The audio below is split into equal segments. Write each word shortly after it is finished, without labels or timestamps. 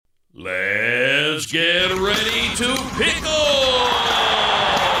Let's get ready to pickle!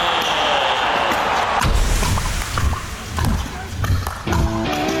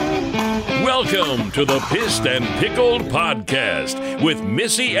 Welcome to the Pissed and Pickled Podcast with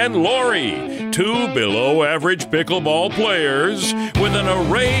Missy and Lori, two below-average pickleball players with an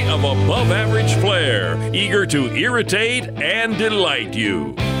array of above-average flair, eager to irritate and delight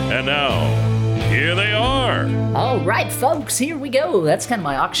you. And now, here they are. All right, folks, here we go. That's kind of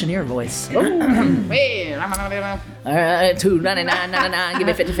my auctioneer voice. All right, $2.99.99. Give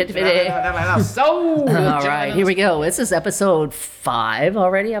me 50. So, all right, here we go. This is episode 5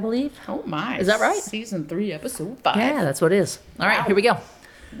 already, I believe. Oh my! Is that right? Season 3, episode 5. Yeah, that's what it is. All right, here we go.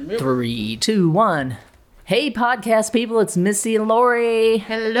 3, 2, 1. Hey, podcast people, it's Missy and Lori.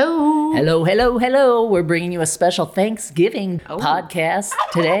 Hello. Hello. We're bringing you a special Thanksgiving podcast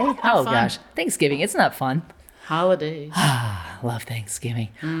today. Oh, gosh. Thanksgiving, it's not fun. Holidays. I love Thanksgiving.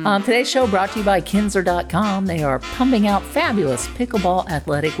 Today's show brought to you by Kinzer.com. They are pumping out fabulous pickleball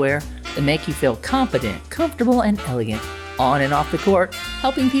athletic wear that make you feel confident, comfortable, and elegant on and off the court,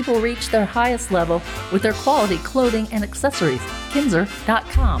 helping people reach their highest level with their quality clothing and accessories.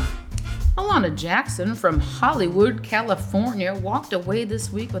 Kinzer.com. Alana Jackson from Hollywood, California, walked away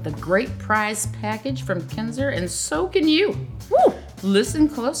this week with a great prize package from Kinzer, and so can you. Woo! Listen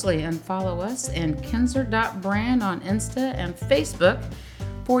closely and follow us and Kinzer.brand on Insta and Facebook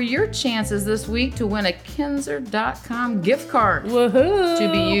for your chances this week to win a Kinzer.com gift card. Woohoo!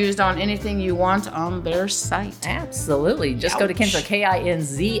 To be used on anything you want on their site. Absolutely. Just go to Kinzer,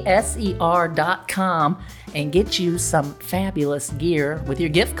 KINZSER.com, and get you some fabulous gear with your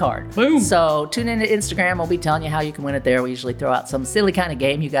gift card. Boom. So tune in to Instagram. We'll be telling you how you can win it there. We usually throw out some silly kind of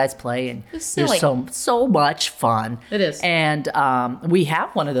game you guys play, and there's so much fun. It is. And we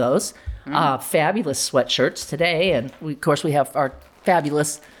have one of those fabulous sweatshirts today, and of course we have our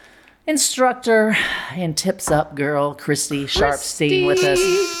fabulous instructor and tips up girl, Cristie Sharpsteen, with us.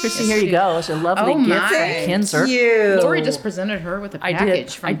 Cristie, here you go. It's a lovely gift from Kinzer. Thank you. Lori just presented her with a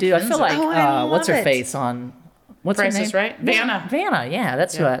package from I do. Kinzer. I feel like what's her it. face on what's Princess, her name? right? Vanna. Vanna, yeah,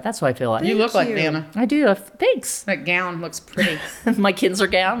 that's who I feel like. You look like you. Vanna. I do. Thanks. That gown looks pretty. My Kinzer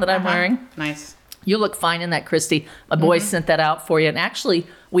gown that I'm wearing. Nice. You look fine in that, Cristie. My boys sent that out for you, and actually,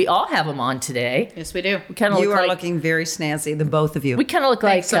 we all have them on today. Yes, we do. We kind of You look are like looking very snazzy, the both of you. we kind of look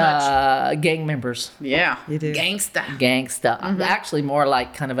Thanks like so gang members. Yeah. You do. Gangsta. Gangsta. I'm actually more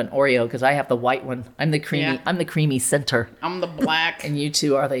like kind of an Oreo because I have the white one. I'm the creamy. Yeah. I'm the creamy center, I'm the black. and you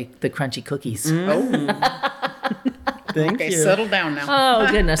two are the crunchy cookies. Thank Okay, you. settle down now. Oh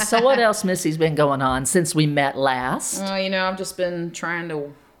goodness! So what else, Missy's been going on since we met last? I've just been trying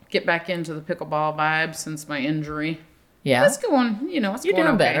to get back into the pickleball vibe since my injury. Yeah, It's going, it's you're going doing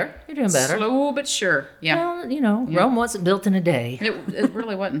okay. better. You're doing better. Slow but sure. Yeah. Well, Rome wasn't built in a day. It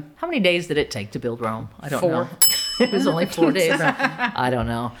really wasn't. How many days did it take to build Rome? I don't 4. know. It was only 4 days. I don't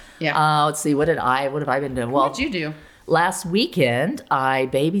know. Yeah. Let's see. What have I been doing? Well, What'd you do? last weekend I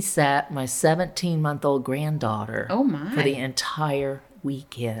babysat my 17-month-old granddaughter. Oh, my. For the entire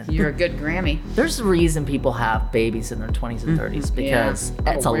weekend. You're a good Grammy. There's a reason people have babies in their 20s and 30s because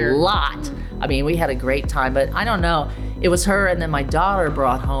it's a Weird. lot. I mean, we had a great time, but I don't know. It was her, and then my daughter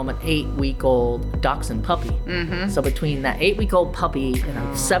brought home an 8-week-old dachshund puppy. So between that 8-week-old puppy and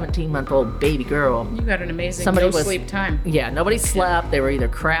a 17-month-old baby girl, You got an amazing Somebody no was- sleep time. yeah, nobody slept. They were either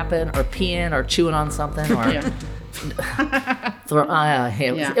crapping or peeing or chewing on something or Yeah.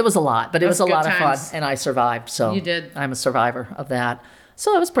 it was a lot, but it was a That's lot good of fun, times. and I survived. So You did. I'm a survivor of that.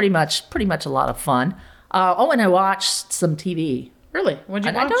 So it was pretty much a lot of fun. And I watched some TV. Really? What'd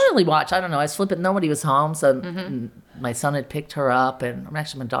you I watch? don't really watch. I don't know. I was flipping. Nobody was home, so my son had picked her up, and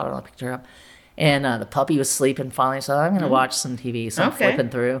actually my daughter-in-law picked her up, and the puppy was sleeping finally. So I'm going to watch some TV. So I'm Okay. flipping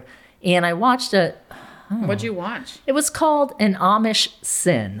through, and I watched it. What'd you watch? It was called An Amish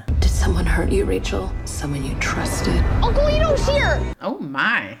Sin. Did someone hurt you, Rachel? Someone you trusted? Uncle Ito's here! Oh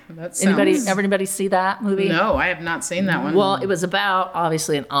my. That sounds... Everybody see that movie? No, I have not seen that one. Well, it was about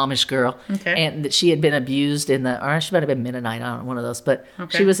obviously an Amish girl, Okay. and that she had been abused or she might have been Mennonite, I don't know, one of those, but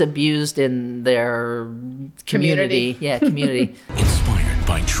Okay. she was abused in their community. Yeah, community. Inspired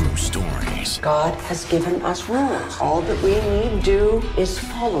by true stories. God has given us rules. All that we need do is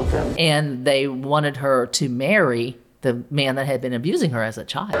follow them. And they wanted her to marry the man that had been abusing her as a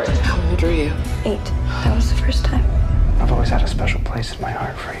child. How old are you? 8. That was the first time. I've always had a special place in my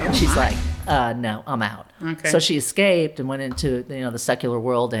heart for you. She's like, no, I'm out. Okay. So she escaped and went into the secular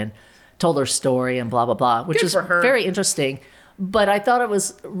world and told her story and blah, blah, blah, which Good was for her. very interesting. But I thought it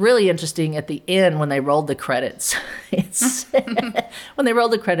was really interesting at the end when they rolled the credits. When they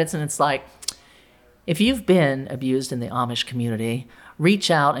rolled the credits and it's like, if you've been abused in the Amish community,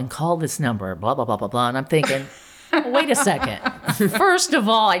 reach out and call this number, blah, blah, blah, blah, blah. And I'm thinking, wait a second. First of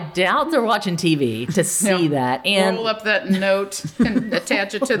all, I doubt they're watching TV to see that. And roll up that note and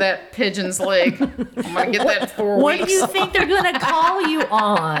attach it to that pigeon's leg. I'm going to get that in 4 weeks. what do you think they're going to call you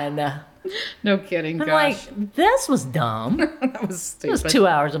on? No kidding, I'm gosh. like, this was dumb. That was It was stupid. 2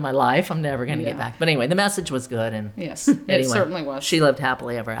 hours of my life. I'm never going to get back. But anyway, the message was good. And Yes, it certainly was. She lived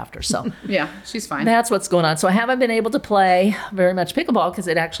happily ever after. So Yeah, she's fine. that's what's going on. So I haven't been able to play very much pickleball because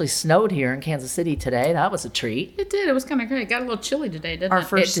it actually snowed here in Kansas City today. That was a treat. It did. It was kind of great. It got a little chilly today, didn't Our it?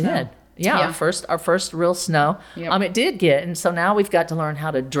 first It snow. did. Yeah, Yeah. our first real snow. Yep. It did get, and so now we've got to learn how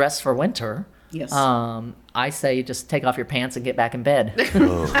to dress for winter. Yes. I say just take off your pants and get back in bed.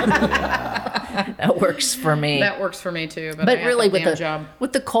 That works for me. That works for me too. But, But I really, have a with damn the job.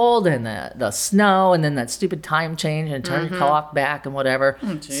 with the cold and the snow, and then that stupid time change and turn your clock back and whatever.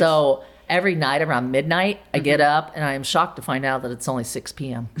 geez. So every night around midnight, I get up and I am shocked to find out that it's only 6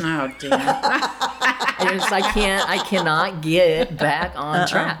 p.m. Oh damn. I cannot get back on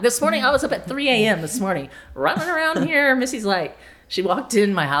track. This morning, I was up at 3 a.m. this morning, running around here. Missy's like, she walked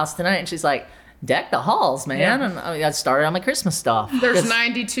in my house tonight and she's like, deck the halls, man. Yeah. And I started on my Christmas stuff. There's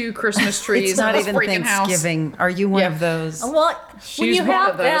 92 Christmas trees It's not in this even freaking house. Thanksgiving. Are you one Yeah. of those? Well, when She's you one have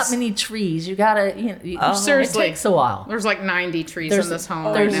of that those. many trees, you gotta, Seriously. it takes a while. There's like 90 trees There's- in this home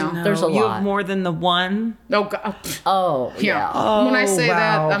right there's- now. No, there's a you lot. have more than the one. Oh, God. Oh, yeah. When I say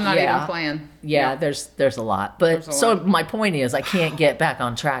wow. that, I'm not Yeah. even playing. Yeah, there's a lot. But a so lot. my point is I can't get back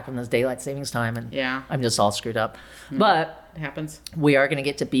on track from this daylight savings time, and Yeah. I'm just all screwed up. But It happens. we are going to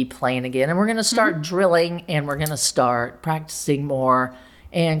get to be playing again, and we're going to start drilling, and we're going to start practicing more.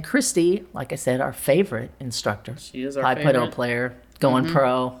 And Cristie, like I said, our favorite instructor, She is our high pedal favorite. player, going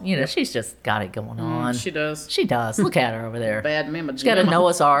pro. She's just got it going on. She does. She does. Look at her over there. Bad mama. She's got a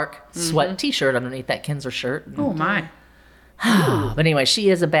Noah's Ark sweat T-shirt underneath that Kinzer shirt. Oh, my. But anyway, she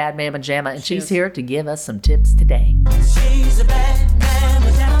is a bad mamma jamma, and she's is. here to give us some tips today. She's a bad man,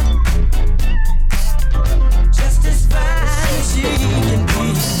 just as fine as she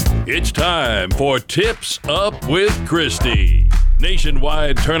can be. It's time for Tips Up with Cristie.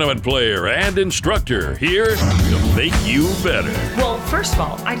 Nationwide tournament player and instructor here to make you better. Well, first of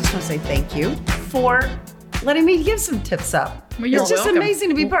all, I just want to say thank you for letting me give some tips up. Well, you're it's just welcome. amazing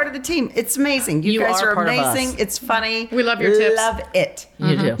to be part of the team. It's amazing. You You guys are are part of us. amazing. It's funny. We love your tips. Love it.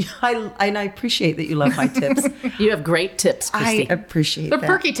 You do. I appreciate that you love my tips. You have great tips, I Cristie. appreciate The that.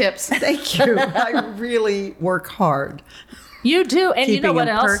 perky tips. Thank you. I really work hard. You do. And you know keeping what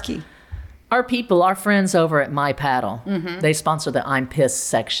them else? perky. Our people, our friends over at My Paddle, they sponsor the I'm Pissed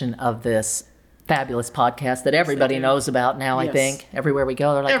section of this fabulous podcast that everybody knows about now, I Yes. think. Everywhere we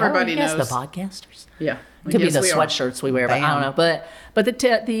go, they're like, Everybody oh, yes, knows. the podcasters. Yeah. It could be Yes, the we are. sweatshirts we wear, but I don't Bam. know. But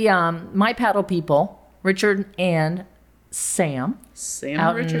the My Paddle people, Richard and Sam, Sam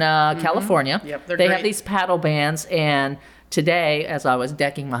out and in Richard. California, Yep, they're they great. have these paddle bands. And today, as I was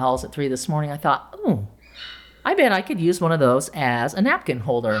decking my halls at 3 this morning, I thought, oh, I bet I could use one of those as a napkin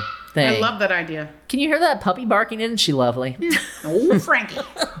holder thing. I love that idea. Can you hear that puppy barking? Isn't she lovely? Oh, Frankie.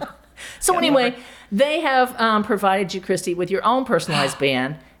 So anyway, they have provided you, Cristie, with your own personalized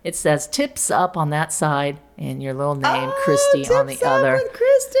band. It says tips up on that side and your little name, Cristie, on the Tips up other. with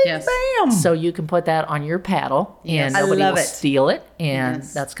Cristie. Yes. Bam. So you can put that on your paddle and I nobody love will it. steal it. And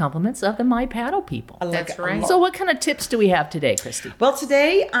Yes. that's compliments of the My Paddle people. That's right. So what kind of tips do we have today, Cristie? Well,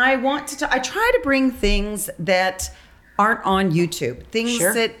 today I want to. I try to bring things that aren't on YouTube. Things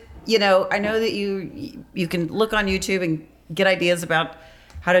Sure. that I know that you can look on YouTube and get ideas about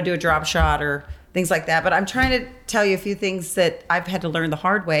how to do a drop shot or things like that. But I'm trying to tell you a few things that I've had to learn the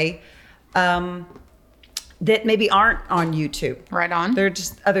hard way that maybe aren't on YouTube. Right on. They're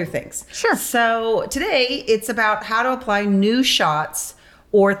just other things. Sure. So today it's about how to apply new shots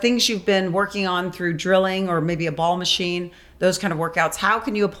or things you've been working on through drilling or maybe a ball machine, those kind of workouts. How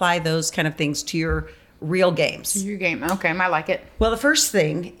can you apply those kind of things to your real games? Your game. Okay, I like it. Well, the first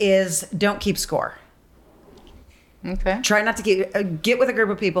thing is don't keep score. Okay. Try not to get with a group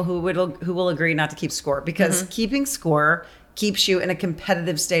of people who will agree not to keep score, because keeping score keeps you in a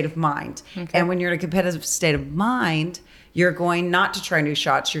competitive state of mind. And when you're in a competitive state of mind, you're going not to try new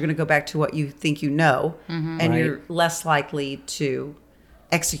shots. You're going to go back to what you think you know, and Right. you're less likely to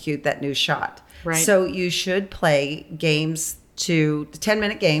execute that new shot. Right. So you should play games to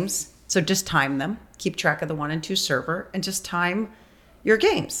 10-minute games. So just time them. Keep track of the 1 and 2 server and just time your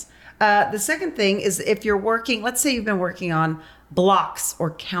games. The second thing is if you're working, let's say you've been working on blocks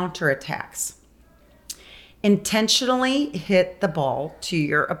or counterattacks. Intentionally hit the ball to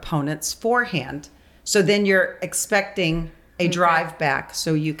your opponent's forehand. So then you're expecting a drive back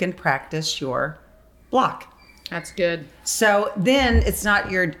so you can practice your block. That's good. So then it's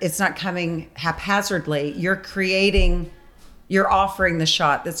not coming haphazardly. You're offering the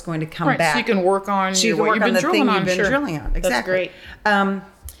shot that's going to come back. So you can work on what you've been drilling on. Exactly. That's great.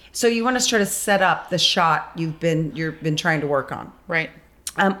 So you want to try to set up the shot you've been trying to work on. Right.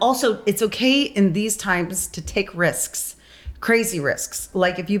 Also, it's okay in these times to take risks, crazy risks.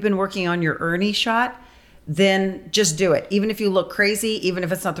 Like if you've been working on your Ernie shot, then just do it. Even if you look crazy, even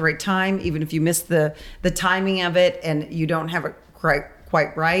if it's not the right time, even if you miss the timing of it and you don't have it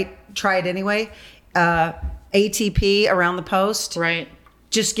quite right, try it anyway. ATP around the post. Right.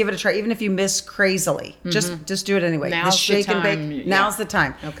 Just give it a try, even if you miss crazily. Just do it anyway. Now's shake the time. and bake. Now's the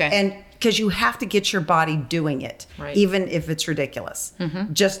time. Okay. And because you have to get your body doing it, even if it's ridiculous.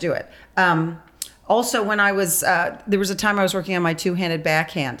 Just do it. Also, when I was, there was a time I was working on my two-handed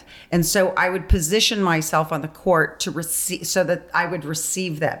backhand. And so I would position myself on the court to receive, so that I would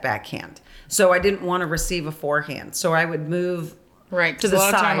receive that backhand. So I didn't want to receive a forehand. So I would move to the a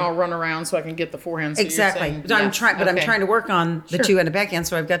lot side. of time I'll run around so I can get the forehand. So Exactly. But I'm trying to work on the two-handed backhand,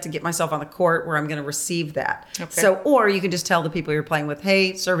 so I've got to get myself on the court where I'm going to receive that. Okay. So, or you can just tell the people you're playing with,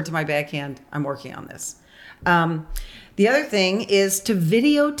 hey, serve it to my backhand. I'm working on this. The other thing is to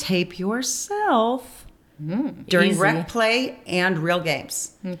videotape yourself during rec play and real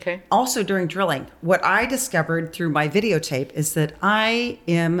games. Okay. Also during drilling. What I discovered through my videotape is that I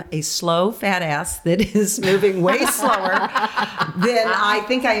am a slow fat ass that is moving way slower than I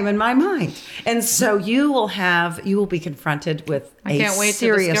think I am in my mind. And so you will be confronted with I can't wait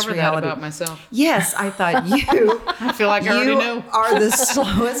serious to discover reality. that about myself. Yes, I thought I feel like I already know. are the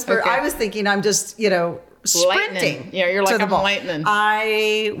slowest. Okay. I was thinking I'm just, sprinting. Lightning. Yeah, you're like, to the I'm ball. lightning.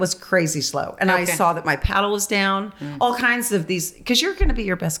 I was crazy slow. And I saw that my paddle was down. All kinds of these, because you're going to be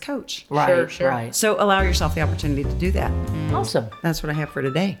your best coach. Right, Sure. right. So allow yourself the opportunity to do that. Awesome. That's what I have for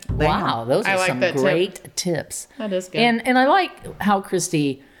today. Lay Wow, on. those I are like some that tip. great tips. That is good. And I like how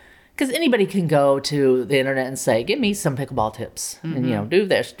Cristie, because anybody can go to the internet and say, give me some pickleball tips. And, do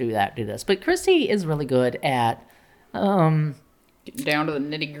this, do that, do this. But Cristie is really good at... Getting down to the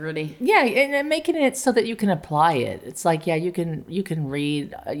nitty gritty. Yeah, and making it so that you can apply it. It's like, yeah, you can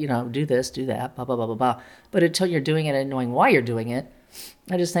read, do this, do that, blah, blah, blah, blah, blah. But until you're doing it and knowing why you're doing it,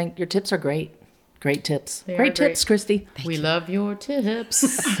 I just think your tips are great. Great tips. Great tips, Cristie. We love your tips.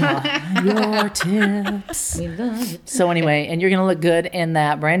 Your tips. We love it. So anyway, and you're going to look good in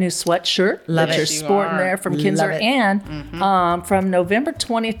that brand new sweatshirt Love that it. you're Yes, you sporting are. there from Love Kinzer. it. And from November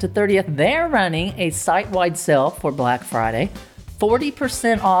 20th to 30th, they're running a site-wide sale for Black Friday.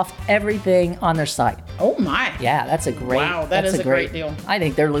 40% off everything on their site. Oh my. Yeah, that's a great. Wow, that that's is a great deal. I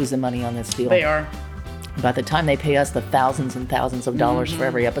think they're losing money on this deal. They are. By the time they pay us the thousands and thousands of dollars for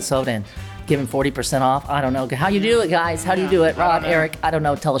every episode and giving 40% off, I don't know how you do it, guys. How do you do it, Rob, Eric? I don't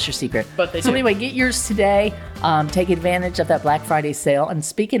know. Tell us your secret. But they so do. anyway, get yours today. Take advantage of that Black Friday sale. And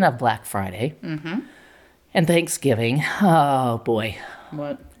speaking of Black Friday and Thanksgiving, oh boy,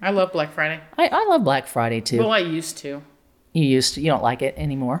 What? I love Black Friday. I love Black Friday too. Well, I used to. You don't like it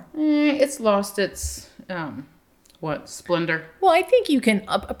anymore? It's lost its splendor. Well, I think you can.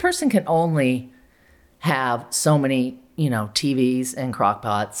 A person can only have so many, TVs and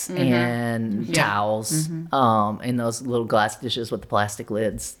crockpots and towels, and those little glass dishes with the plastic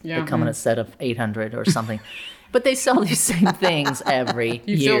lids that come in a set of 800 or something. But they sell these same things every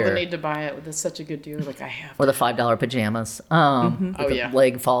You year. feel the need to buy it. It's such a good deal. Like I have. Or the $5 pajamas. The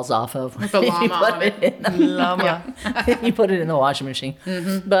leg falls off of. With the llama on it. Llama. You put it in the washing machine.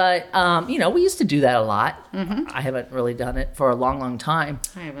 But, we used to do that a lot. I haven't really done it for a long, long time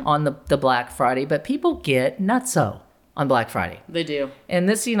I haven't. on the Black Friday. But people get nutso on Black Friday. They do. And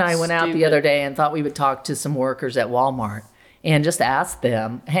Missy and I went out the Stupid. other day and thought we would talk to some workers at Walmart and just ask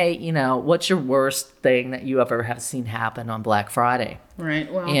them, hey, what's your worst thing that you ever have seen happen on Black Friday?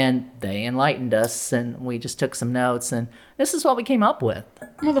 Right. Well. And they enlightened us, and we just took some notes, and this is what we came up with.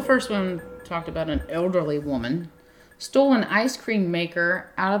 Well, the first one talked about an elderly woman stole an ice cream maker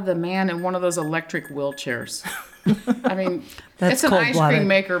out of the man in one of those electric wheelchairs. I mean, That's it's an ice cold-blooded. cream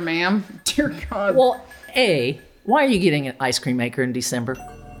maker, ma'am. Dear God. Well, why are you getting an ice cream maker in December?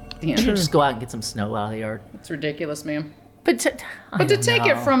 Yeah, Just go out and get some snow out of the yard. it's ridiculous, ma'am. But to take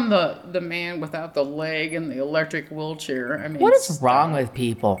it from the man without the leg and the electric wheelchair, I mean, what is wrong with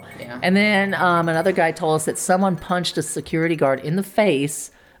people? Yeah. And then another guy told us that someone punched a security guard in the face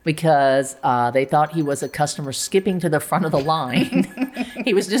because they thought he was a customer skipping to the front of the line.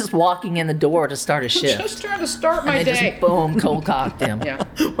 He was just walking in the door to start a shift. Just trying to start my And they day. just boom, cold cocked him. Yeah,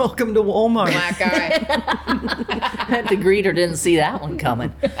 Welcome to Walmart. black guy. The greeter didn't see that one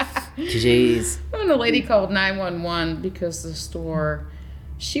coming. Jeez. And the lady called 911 because the store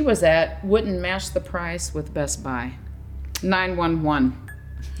she was at wouldn't match the price with Best Buy. 911.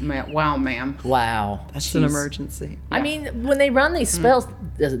 Wow, ma'am. Wow. That's an emergency. I mean, when they run these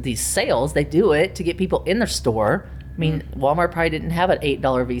these sales, they do it to get people in their store. I mean, Walmart probably didn't have an $8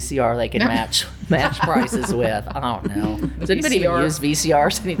 VCR they could match prices with. I don't know. Does anybody even use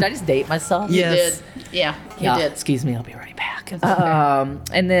VCRs? Did I just date myself? Yes. You did. Yeah, you did. Excuse me, I'll be right back. Okay.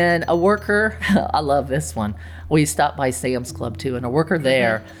 And then a worker, I love this one. We stopped by Sam's Club too, and a worker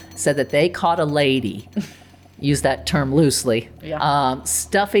there said that they caught a lady, use that term loosely,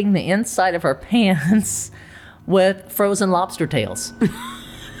 stuffing the inside of her pants with frozen lobster tails.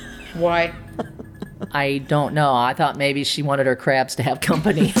 Why? I don't know. I thought maybe she wanted her crabs to have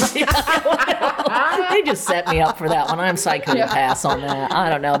company. They just set me up for that one. I'm sorry I couldn't pass on that. I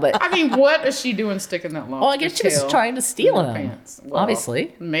don't know, but I mean, what is she doing sticking that lobster well, I guess she was trying to steal them. pants? Well,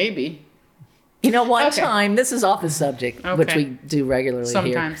 obviously. Maybe. You know, one time, this is off the subject, which we do regularly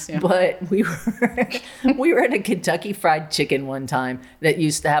sometimes, here. But we were at a Kentucky Fried Chicken one time that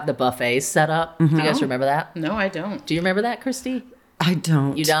used to have the buffets set up. Do you guys remember that? No, I don't. Do you remember that, Cristie? I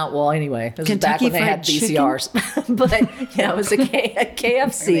don't. You don't? Well, anyway, this Kentucky was back when they had VCRs. But yeah, it was a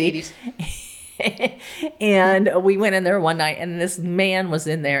KFC. And we went in there one night, and this man was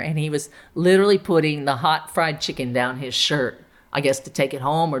in there, and he was literally putting the hot fried chicken down his shirt, I guess to take it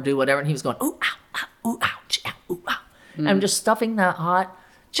home or do whatever. And he was going, ooh, ow, ow, ooh, ouch, ow, ooh, ow. I'm just stuffing that hot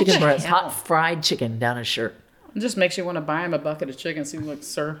chicken breast, hot fried chicken down his shirt. It just makes you want to buy him a bucket of chicken. So you're like,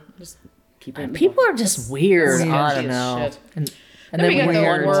 sir, just keep it. People are just weird. I don't know. Shit. And then then we got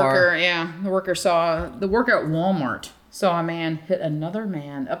weird the worker. Yeah, the worker at Walmart saw a man hit another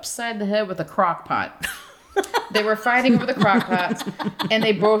man upside the head with a crock pot. They were fighting over the crock pot, and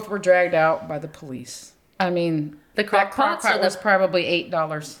they both were dragged out by the police. I mean, the crock pot was probably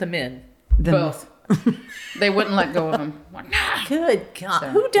 $8. The men. Both. They wouldn't let go of him. Like, nah. Good God. So,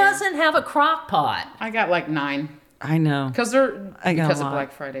 who doesn't have a crock pot? I got like 9. I know. Because of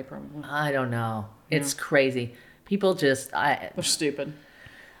Black Friday, probably. I don't know. It's crazy. People just, they're stupid.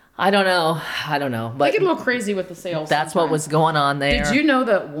 I don't know. But they get a little crazy with the sales. That's what was going on there. Did you know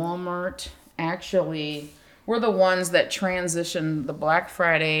that Walmart actually were the ones that transitioned the Black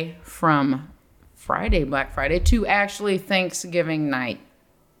Friday from Black Friday to actually Thanksgiving night,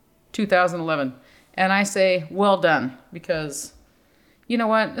 2011? And I say, well done, because you know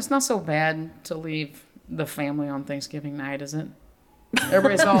what? It's not so bad to leave the family on Thanksgiving night, is it?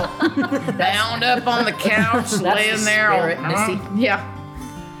 Everybody's all bound up on the couch, laying there. Spirit, Missy. Yeah.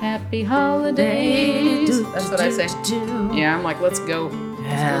 Happy holidays. That's what I say. Yeah, I'm like, let's go.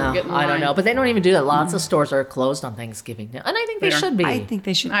 Yeah, I don't know. But they don't even do that. Lots of stores are closed on Thanksgiving now. And I think they should be. I think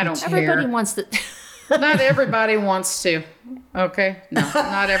they should. I don't care. Everybody wants to. Not everybody wants to. Okay? No,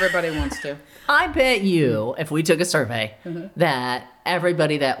 not everybody wants to. I bet you, if we took a survey, that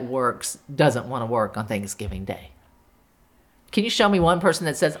everybody that works doesn't want to work on Thanksgiving Day. Can you show me one person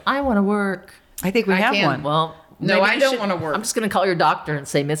that says, I want to work? I think we have one. Well, no, I don't want to work. I'm just going to call your doctor and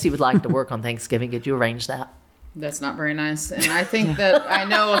say, Missy would like to work on Thanksgiving. Could you arrange that? That's not very nice. And I think that I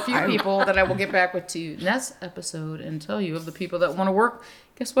know a few people that I will get back with you next episode and tell you of the people that want to work.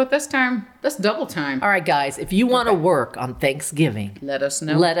 Guess what? That's double time. All right, guys, if you want to work on Thanksgiving, let us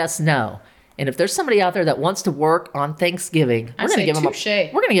know. Let us know. And if there's somebody out there that wants to work on Thanksgiving, we're going to give them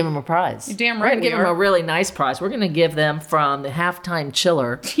a prize. You're damn right. We're going to give them a really nice prize. We're going to give them from the Halftime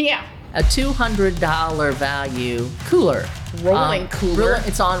Chiller. Yeah. A $200 value cooler. Rolling cooler.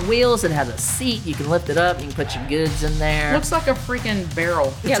 It's on wheels. It has a seat. You can lift it up. You can put your goods in there. Looks like a freaking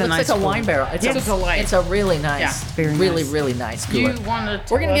barrel. Yeah, it looks like a wine barrel. It's a delight. It's a really nice, really nice cooler.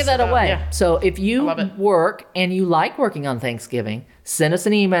 We're going to give that away. Yeah. So if you work and you like working on Thanksgiving, send us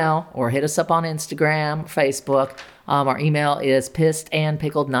an email or hit us up on Instagram, Facebook. Our email is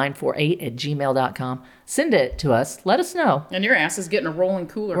pissedandpickled948@gmail.com. Send it to us. Let us know. And your ass is getting a rolling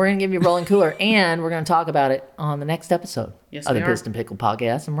cooler. We're going to give you a rolling cooler, and we're going to talk about it on the next episode of the Pissed and Pickled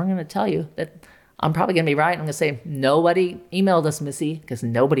podcast. And we're going to tell you that I'm probably going to be right. I'm going to say nobody emailed us, Missy, because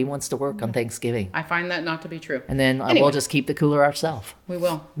nobody wants to work on Thanksgiving. I find that not to be true. And then we'll just keep the cooler ourselves. We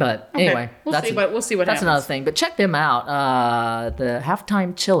will. But anyway, we'll see what happens. That's another thing. But check them out, the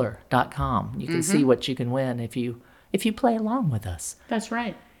halftimechiller.com. You can see what you can win if you play along with us. That's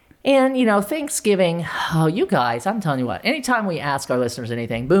right. And, Thanksgiving, you guys, I'm telling you what, anytime we ask our listeners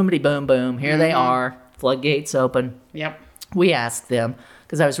anything, boomity boom boom, here they are, floodgates open. Yep. We asked them,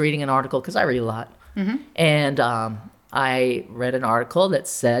 because I was reading an article, because I read a lot. And I read an article that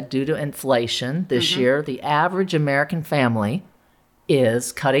said, due to inflation this year, the average American family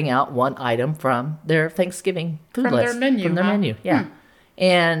is cutting out one item from their Thanksgiving food list. From their menu. Yeah.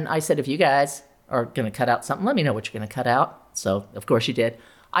 And I said, if you guys are going to cut out something, let me know what you're going to cut out. So, of course, you did.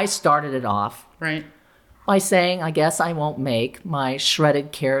 I started it off Right. by saying, I guess I won't make my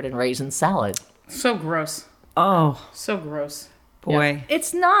shredded carrot and raisin salad. So gross. Oh, So gross. boy.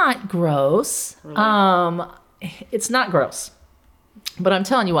 It's not gross. Really? It's not gross. But I'm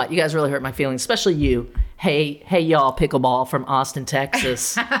telling you what, you guys really hurt my feelings, especially you. Hey, y'all, Pickleball from Austin,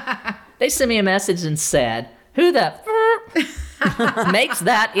 Texas. They sent me a message and said, who the makes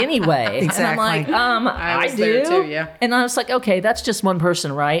that anyway? Exactly. And I'm like, I I was do. there too, yeah. And I was like, okay, that's just one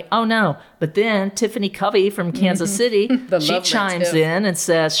person, right? Oh no. But then Tiffany Covey from Kansas City, she love chimes Tiff. in and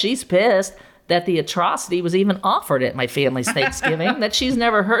says she's pissed that the atrocity was even offered at my family's Thanksgiving, that she's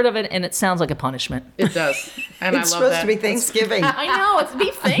never heard of it, and it sounds like a punishment. It does. And It's I love supposed that. to be Thanksgiving. I know. It's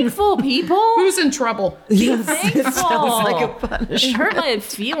be thankful, people. Who's in trouble? Yes, Thankful. it sounds like a punishment. It hurt my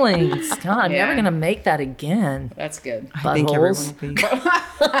feelings. God, I'm Yeah. never gonna make that again. That's good. I think everyone Buttholes. will be.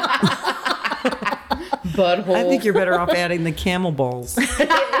 Butthole. I think you're better off adding the camel balls.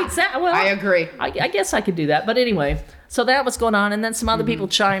 Exactly. Well, I agree. I guess I could do that. But anyway, so that was going on, and then some other people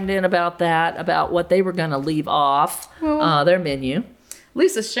chimed in about that, about what they were going to leave off their menu.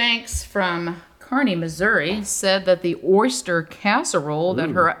 Lisa Shanks from Kearney, Missouri, said that the oyster casserole that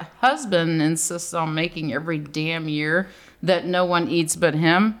her husband insists on making every damn year that no one eats but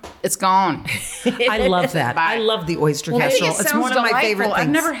him, it's gone. I love that. Bye. I love the oyster Well, maybe casserole. it It's sounds one of my favorite delightful.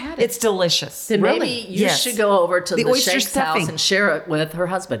 things. I've never had it. It's delicious. Then maybe Really? you Yes. should go over to The the, oyster Shanks house stuffing. and share it with her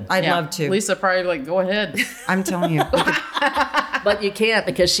husband. I'd Yeah. love to. Lisa probably like, go ahead. I'm telling you. But you can't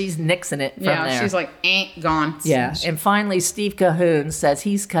because she's nixing it from Yeah, there. she's like, gone. yeah. And finally, Steve Cahoon says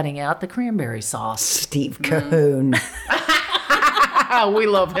he's cutting out the cranberry sauce. Steve Cahoon. Oh, we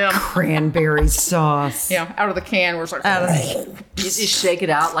love him. Cranberry sauce. Yeah, out of the can. We're just like, Out of You just shake it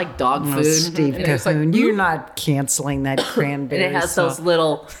out like dog Oh, food. Steve And it's like, Cahoon. You're not canceling that And cranberry it has sauce. those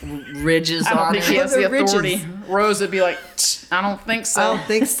little ridges I don't on think it. he has The the ridges. authority. Rose would be like, I don't think so. I don't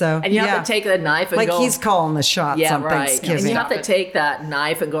think so. And you yeah. have to take a knife and like go. he's calling the shots Yeah, on right. And Thanksgiving. you have to take that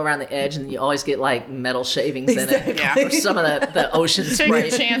knife and go around the edge, and you always get like metal shavings in it. Yeah. Or some of the ocean Take spray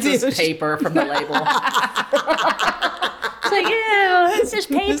your chances. paper from the label. It's like, yeah, it's just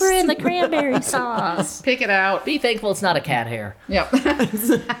paper in the cranberry sauce. Pick it out. Be thankful it's not a cat hair. Yep.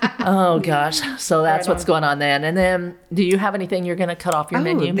 Oh, gosh. So that's Right what's on. going on then. And then, do you have anything you're going to cut off your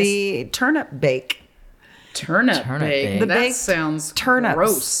menu? Miss? the turnip bake. Turnip Turnip bake. bake. The That baked sounds turnips.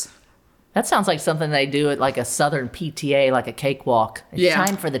 gross. That sounds like something they do at like a Southern PTA, like a cakewalk. It's Yeah.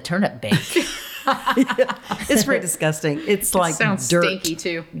 time for the turnip bake. It's pretty disgusting. It's like Sounds dirt stinky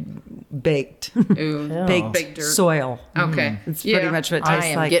too. baked. Ooh, Baked big dirt. soil. Okay. It's pretty much what it I tastes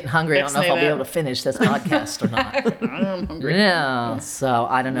am like. getting hungry. I don't know if I'll be Ixnay able to that. finish this podcast or not. I'm hungry. Yeah, so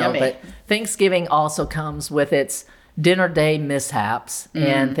I don't know. Yummy. But Thanksgiving also comes with its dinner day mishaps.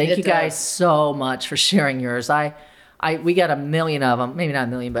 And thank it you guys does. so much for sharing yours. We got a million of them, maybe not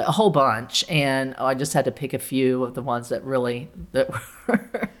a million, but a whole bunch. And I just had to pick a few of the ones that were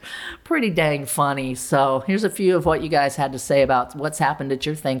pretty dang funny. So here's a few of what you guys had to say about what's happened at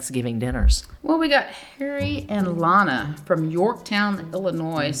your Thanksgiving dinners. Well, we got Harry and Lana from Yorktown,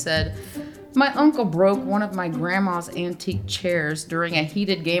 Illinois said, my uncle broke one of my grandma's antique chairs during a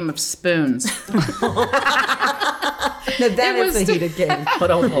heated game of spoons. No, that It is was a heated game.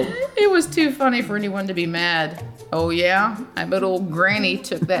 But It was too funny for anyone to be mad. Oh, yeah? I bet old Granny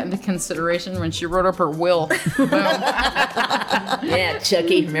took that into consideration when she wrote up her will. Boom. yeah,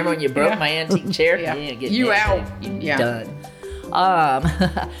 Chucky, remember when you broke my antique chair? Yeah. Get You that out. thing Yeah. Done.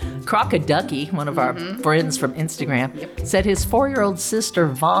 Crockaducky, one of our friends from Instagram, said his 4-year-old sister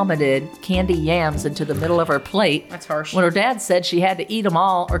vomited candy yams into the middle of her plate. That's harsh. When her dad said she had to eat them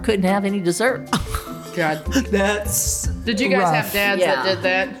all or couldn't have any dessert. God. That's Did you guys rough. have dads Yeah. that did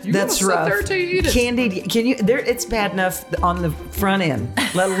that? You That's gotta rough. sit there till you eat it. Candied, can you? There, it's bad enough on the front end,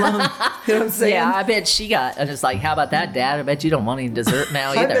 let alone. You know what I'm saying? Yeah, I bet she got. And it's like, how about that, Dad? I bet you don't want any dessert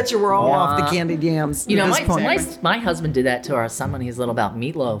now I either. bet you we're all off the Wah. candied yams. You know, at my, this point. my husband did that to our son when he was little about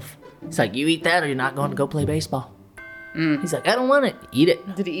meatloaf. He's like, you eat that or you're not going to go play baseball. He's like, I don't want it. Eat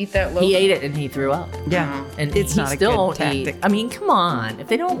it. Did he eat that loaf? He ate it and he threw up. Yeah, And it's he not a still good won't tactic. eat. I mean, come on. If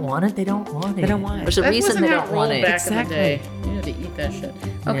they don't want it, they don't want it. They don't want it. There's a That reason wasn't they how don't it want rolled it. back in the day. You had to eat that shit.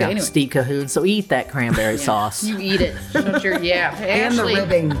 Okay, Yeah, anyway. Steve Cahoon. So eat that cranberry sauce. You eat it. Shut your yap. And the Ashley,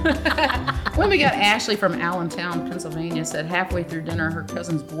 ribbing. when we got Ashley from Allentown, Pennsylvania, said halfway through dinner, her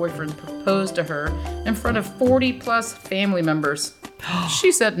cousin's boyfriend proposed to her in front of 40 plus family members.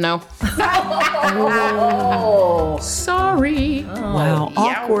 She said no. Oh. Sorry. Wow,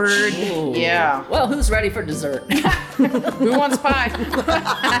 awkward. Yeah. Well, who's ready for dessert? Who wants pie?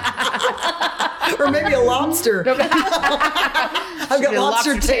 Or maybe a lobster. I've got Be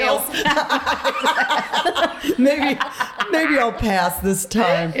lobster lobster tails. maybe Maybe I'll pass this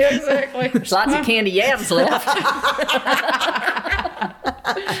time. Yeah, exactly. There's lots of candy yams left.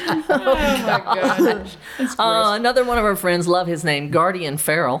 Oh my God. Another one of our friends, love his name, Guardian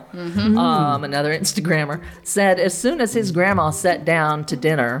Farrell, another Instagrammer, said as soon as his grandma sat down to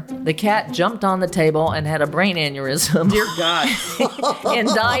dinner, the cat jumped on the table and had a brain aneurysm. Dear God. And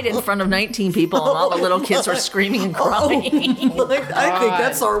died in front of 19 people, and all the little kids were screaming and crying. I think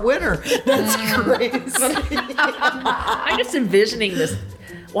that's our winner. That's crazy. I'm just envisioning this.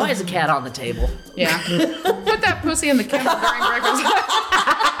 Why is a cat on the table? Yeah. Put that pussy in the kennel during breakfast.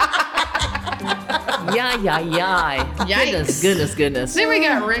 Yikes. Goodness. Then we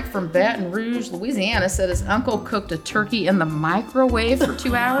got Rick from Baton Rouge, Louisiana, said his uncle cooked a turkey in the microwave for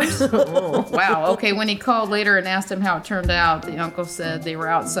 2 hours. Wow. Okay, when he called later and asked him how it turned out, the uncle said they were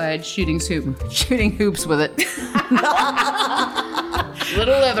outside shooting hoops with it.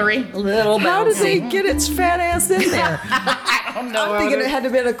 Little leathery. Little How did bouncy. they get its fat ass in there? I don't know. I'm thinking it had to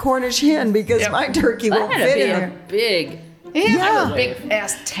have been a Cornish hen because my turkey That won't had to fit be in a there. big. Yeah, like a big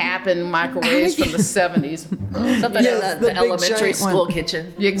ass tapping microwaves from the 70s. Something Yes, in the the big elementary giant school one.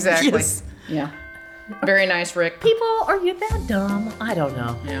 kitchen. Exactly. Yes. Yeah. Very nice, Rick. People, are you that dumb? I don't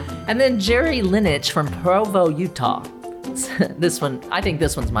know. Yeah. And then Jerry Linich from Provo, Utah. This one, I think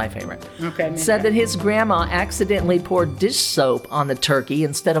this one's my favorite. Okay. Said that his grandma accidentally poured dish soap on the turkey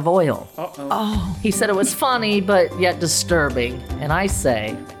instead of oil. Uh-oh. He said it was funny, but yet disturbing. And I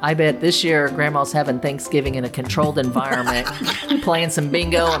say, I bet this year Grandma's having Thanksgiving in a controlled environment, playing some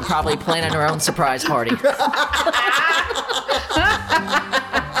bingo and probably planning her own surprise party.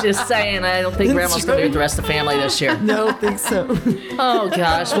 Just saying, I don't think Grandma's going to be with the rest of the family this year. No, I think so. Oh,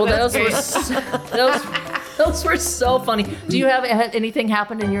 gosh. Well, those were so funny. Do you have anything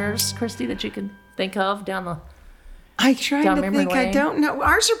happen in yours, Cristie, that you can think of down the... I try Down to memory think. I lane? don't know.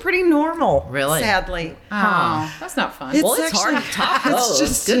 Ours are pretty normal. Really? Sadly. Oh, that's not fun. It's Well, it's hard to top It's those.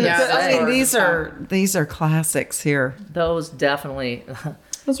 just, Goodness Yeah, that's I mean, hard. these are classics here. Those definitely...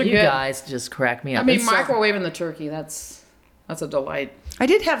 Those are you good. guys just crack me up. I mean, It's so- microwaving the turkey, that's a delight. I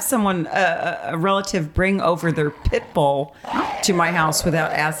did have someone, a relative, bring over their pit bull to my house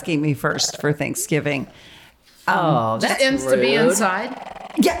without asking me first for Thanksgiving. Oh, that's Ends to be rude. inside.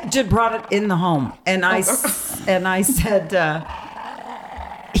 Yeah, just brought it in the home, and I said,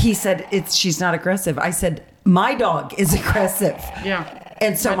 he said she's not aggressive. I said my dog is aggressive. Yeah.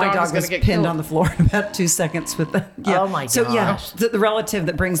 And so my dog is dog gonna was get pinned killed. on the floor in about 2 seconds with the. Yeah. Oh my So yeah, gosh. the relative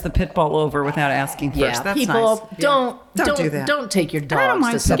that brings the pit bull over without asking first. Yeah, That's people, nice. don't do that. Don't take your don't dogs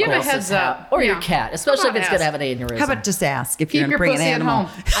mind to someone Give a else's heads house. up. Or your Yeah. cat, especially if How it's about going to have an aneurysm. How about just ask if Keep you're your going to bring pussy an at animal?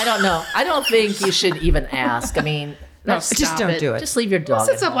 home. I don't know. I don't think you should even ask. I mean, No, that's- Just stop don't it. do it. just leave your dog.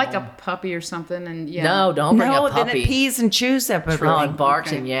 Unless it's at like a home. puppy or something, and yeah. No, don't bring No, a then puppy. it pees and chews separately. Oh, and barks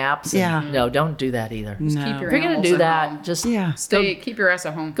Okay. and yaps. Yeah. And, no, don't do that either. Keep your If you're gonna animals do at that, home. just Yeah. Keep your ass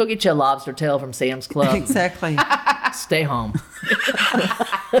at home. go get you a lobster tail from Sam's Club. Exactly. Stay home.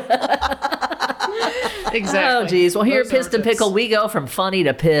 Exactly. Oh, geez. Well, here at Those are Pissed and tips. Pickle, we go from funny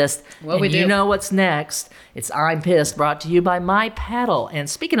to pissed. Well, and we you do. know what's next. It's I'm Pissed, brought to you by My Paddle. And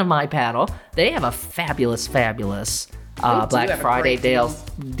speaking of My Paddle, they have a fabulous Black have a Friday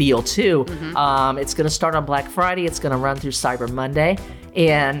great deal too. It's going to start on Black Friday. It's going to run through Cyber Monday.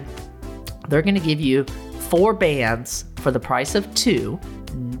 And they're going to give you 4 bands for the price of 2.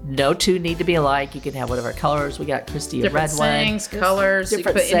 No 2 need to be alike. You can have whatever colors. We got Cristie a Different red one. sayings, colors. You can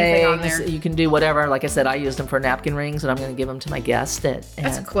Different put anything on sayings. there. You can do whatever. Like I said, I used them for napkin rings, and I'm going to give them to my guests.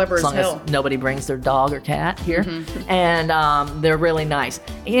 That's clever as as long hell. as nobody brings their dog or cat here. And they're really nice.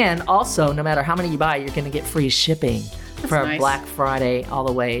 And also, no matter how many you buy, you're going to get free shipping from nice. Black Friday all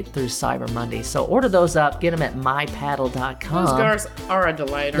the way through Cyber Monday. So order those up. Get them at mypaddle.com. Those guys are a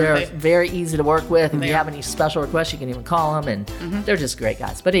delight, They're aren't they? very easy to work with. If They you are. have any special requests, you can even call them, and they're just great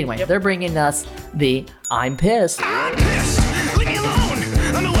guys. But anyway, they're bringing us the I'm Pissed. I'm pissed. Leave me alone.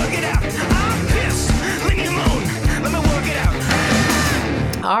 Let me work it out. I'm pissed. Leave me alone. Let me work it out.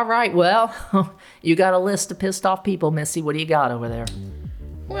 All right, well, you got a list of pissed off people, Missy. What do you got over there?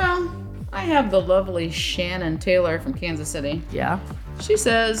 Well, I have the lovely Shannon Taylor from Kansas City. Yeah? She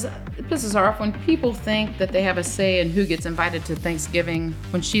says it pisses her off when people think that they have a say in who gets invited to Thanksgiving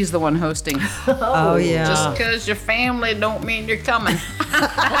when she's the one hosting. Oh, yeah. Just because your family don't mean you're coming.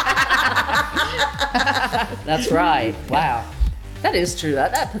 That's right. Wow. That is true.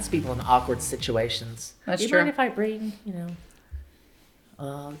 That puts people in awkward situations. That's you true. mind if I bring,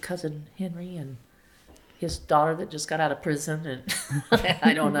 cousin Henry and his daughter that just got out of prison? And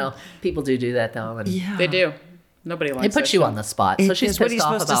I don't know. People do that, though. And Yeah. They do. Nobody likes It puts that you shit. on the spot. So she's What are you pissed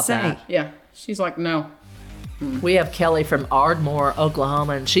off supposed to about say? that. Yeah. She's like, no. We have Kelly from Ardmore,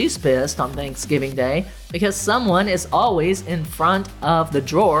 Oklahoma, and she's pissed on Thanksgiving Day because someone is always in front of the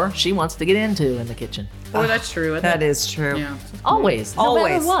drawer she wants to get into in the kitchen. Boy, that's true. Isn't That it? is true. Yeah. Always. No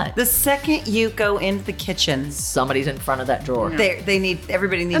Always. matter what. The second you go into the kitchen, Somebody's in front of that drawer. everybody needs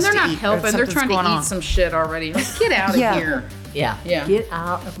And they're to not eat. or helping. They're something's trying to going eat on. some shit already. Like, get out of Yeah. here. Yeah. Yeah. Get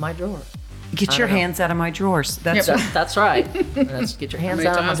out of my drawer. Get your hands out of my drawers. That's That's right. Get your How hands many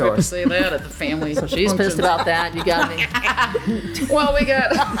out of my times we have drawer. to say that at the family? So she's pissed about that. You got me. Well, we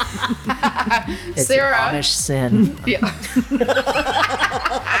got It's Sarah. an Amish sin. Yeah.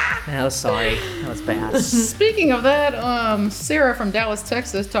 Oh, sorry. That was bad. Speaking of that, Sarah from Dallas,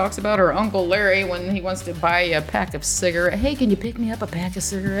 Texas talks about her Uncle Larry when he wants to buy a pack of cigarettes. Hey, can you pick me up a pack of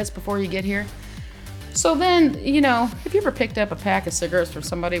cigarettes before you get here? So then, have you ever picked up a pack of cigarettes from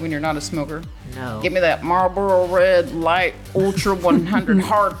somebody when you're not a smoker? No. Give me that Marlboro Red Light Ultra 100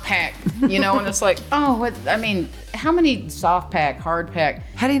 hard pack, and it's like, how many soft pack, hard pack?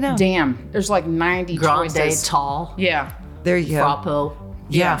 How do you know? Damn, there's like 90 Grande choices. tall. Yeah, There you go. Frappo.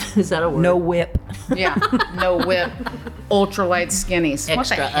 Yeah. Is that a word? No whip. yeah, no whip, ultralight skinnies. What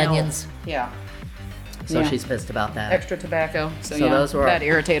the Extra hell? onions. Yeah. So Yeah. she's pissed about that. Extra tobacco. So So yeah, those were that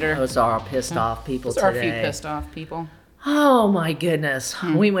irritated her. Those are our pissed off people Those are a few today. pissed off people. Oh my goodness.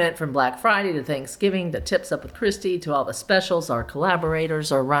 We went from Black Friday to Thanksgiving to Tips Up with Cristie to all the specials our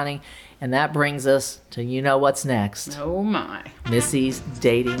collaborators are running. And that brings us to what's next. Oh my. Missy's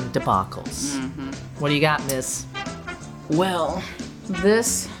dating debacles. What do you got, Miss? Well,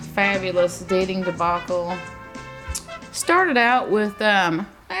 this fabulous dating debacle started out with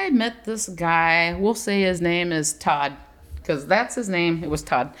I met this guy. We'll say his name is Todd, because that's his name. It was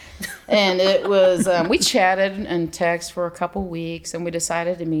Todd. And it was, we chatted and texted for a couple weeks, and we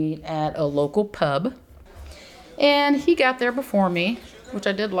decided to meet at a local pub. And he got there before me, which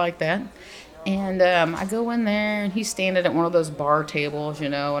I did like that. And I go in there, and he's standing at one of those bar tables,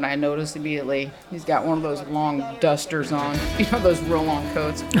 and I noticed immediately he's got one of those long dusters on, those real long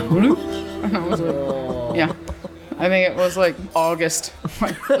coats. And I was like, yeah. I think it was like August.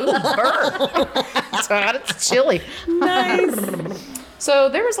 Like, ooh, burr. It's hot, it's chilly. Nice. So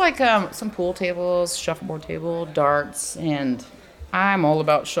there was like some pool tables, shuffleboard table, darts, and I'm all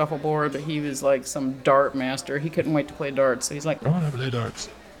about shuffleboard, but he was like some dart master. He couldn't wait to play darts. So he's like, I want to play darts.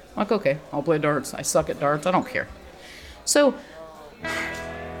 I'm like, okay, I'll play darts. I suck at darts. I don't care. So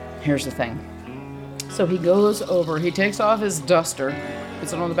here's the thing. So he goes over, he takes off his duster,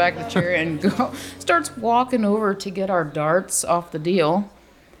 puts it on the back of the chair, and starts walking over to get our darts off the deal.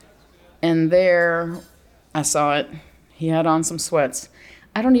 And there, I saw it. He had on some sweats.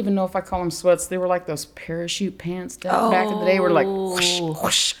 I don't even know if I call them sweats. They were like those parachute pants that back in the day were like whoosh,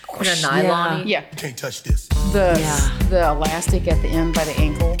 whoosh, whoosh. Nylon-y? Yeah. You can't touch this. The elastic at the end by the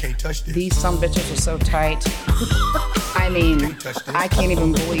ankle. Can't touch this. These some bitches are so tight. I mean, I can't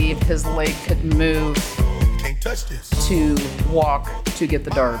even believe his leg could move Can't touch this. to walk to get the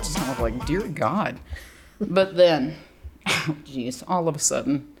darts. I was like, dear God. But then, geez, all of a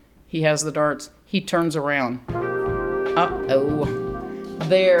sudden, he has the darts. He turns around. Uh-oh.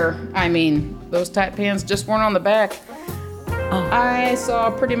 There, I mean, those tight pants just weren't on the back. I saw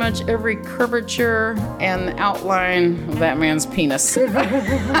pretty much every curvature and outline of that man's penis.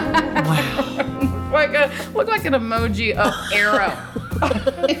 Wow. Looked like an emoji up arrow.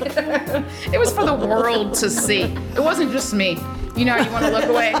 It was for the world to see. It wasn't just me. You know how you want to look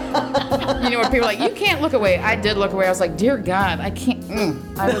away? Where people are like, you can't look away. I did look away. I was like, dear God, I can't.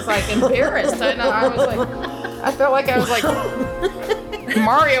 I was like embarrassed. I know. I was like, I felt like I was like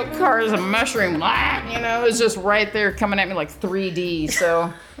Mario Kart is a mushroom. It was just right there coming at me like 3D.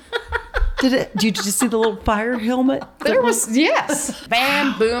 So Did you just see the little fire helmet? there was, yes,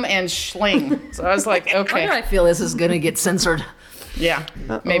 bam, boom, and schling. So I was like, Why do okay, I feel this is going to get censored? yeah,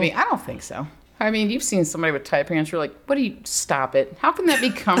 maybe. I don't think so. I mean, you've seen somebody with tight pants. You're like, what do you, stop it. How can that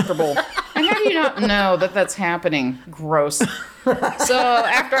be comfortable? And how do you not know that that's happening? Gross. So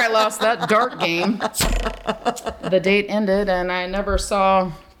after I lost that dart game, the date ended and I never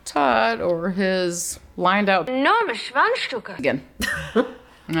saw Todd or his lined out Enorme Schwanzstücke. again.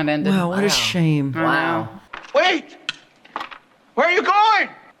 That ended. Wow, what a shame. Wow. Wait! Where are you going?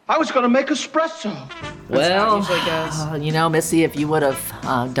 I was going to make espresso. Well, usually goes. Missy, if you would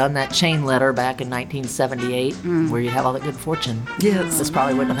have done that chain letter back in 1978, where you have all that good fortune, Yes. this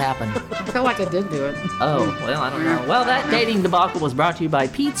probably wouldn't have happened. I feel like I did do it. Oh, well, I don't know. Well, that dating debacle was brought to you by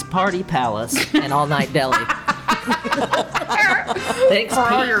Pete's Party Palace and All Night Deli. Thanks, For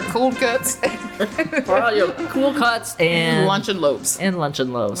all Pete. your cold cuts. for all your cool cuts and luncheon loaves. And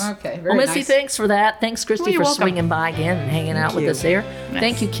luncheon loaves. Okay, very well, Missy, nice. thanks for that. Thanks, Cristie, you're for welcome. swinging by again and hanging out with you. us there. Yes.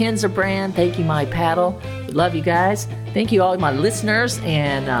 Thank you, Kinzer Brand. Thank you, My Paddle. We love you guys. Thank you, all my listeners,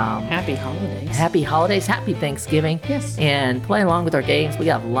 and Happy holidays. happy holidays, happy Thanksgiving. Yes. And play along with our games. We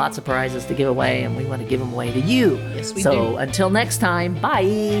got lots of prizes to give away, and we want to give them away to you. Yes, we so do. until next time,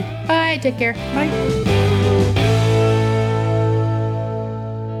 bye. Bye. Take care. Bye.